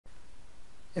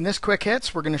In this quick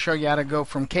hits, we're going to show you how to go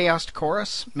from chaos to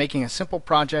chorus, making a simple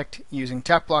project using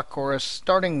Teplot Chorus,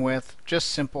 starting with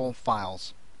just simple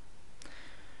files.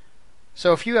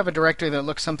 So if you have a directory that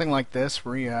looks something like this,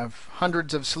 where you have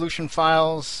hundreds of solution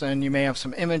files and you may have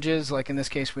some images, like in this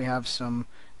case we have some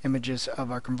images of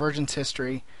our convergence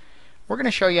history, we're going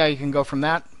to show you how you can go from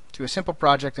that to a simple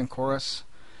project in Chorus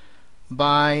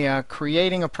by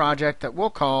creating a project that we'll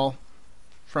call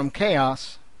from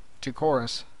chaos to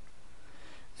chorus.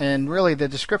 And really the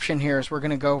description here is we're going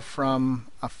to go from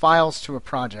a files to a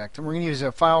project. And we're going to use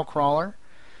a file crawler,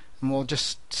 and we'll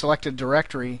just select a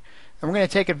directory. And we're going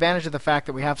to take advantage of the fact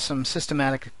that we have some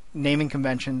systematic naming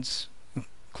conventions,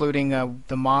 including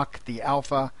the mock, the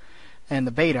alpha, and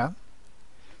the beta.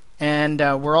 And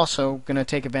we're also going to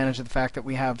take advantage of the fact that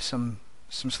we have some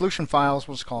solution files,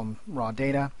 we'll just call them raw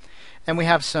data. And we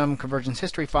have some convergence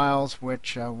history files,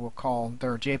 which we'll call,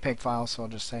 they're JPEG files, so I'll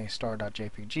just say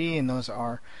star.jpg, and those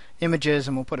are images,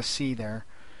 and we'll put a C there,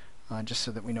 just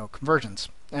so that we know convergence.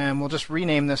 And we'll just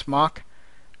rename this mock,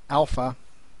 alpha,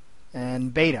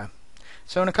 and beta.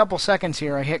 So in a couple seconds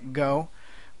here, I hit go.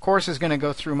 Chorus is going to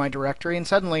go through my directory, and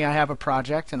suddenly I have a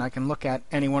project, and I can look at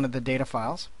any one of the data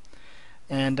files.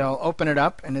 And I'll open it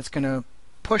up, and it's going to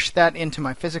push that into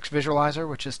my physics visualizer,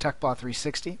 which is Tecplot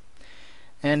 360.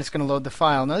 And it's going to load the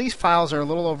file. Now these files are a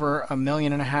little over 1.5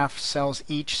 million cells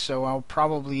each, so I'll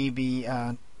probably be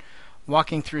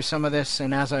walking through some of this,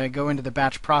 and as I go into the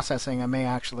batch processing, I may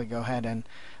actually go ahead and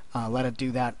let it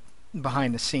do that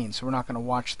behind the scenes, so we're not going to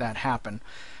watch that happen.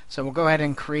 So we'll go ahead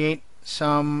and create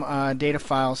some data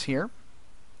files here,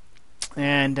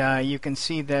 and you can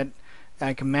see that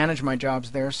I can manage my jobs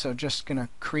there, so just going to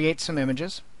create some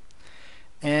images,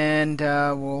 and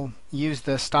we'll use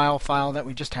the style file that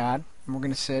we just had. And we're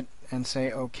going to sit and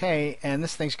say OK, and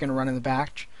this thing's going to run in the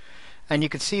batch. And you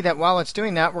can see that while it's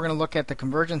doing that, we're going to look at the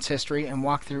convergence history and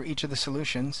walk through each of the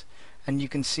solutions, and you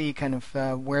can see kind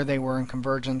of where they were in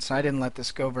convergence. I didn't let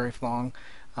this go very long,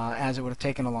 as it would have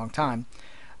taken a long time.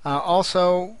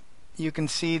 Also, you can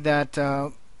see that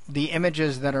the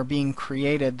images that are being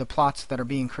created, the plots that are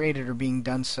being created, are being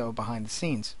done so behind the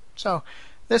scenes. So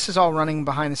this is all running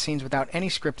behind the scenes without any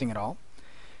scripting at all.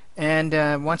 And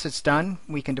once it's done,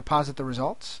 we can deposit the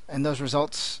results, and those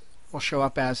results will show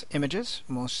up as images.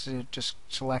 We'll just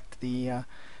select the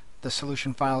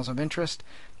solution files of interest.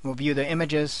 We'll view the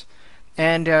images,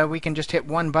 and we can just hit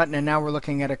one button, and now we're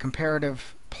looking at a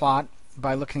comparative plot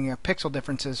by looking at pixel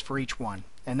differences for each one.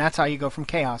 And that's how you go from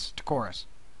chaos to chorus.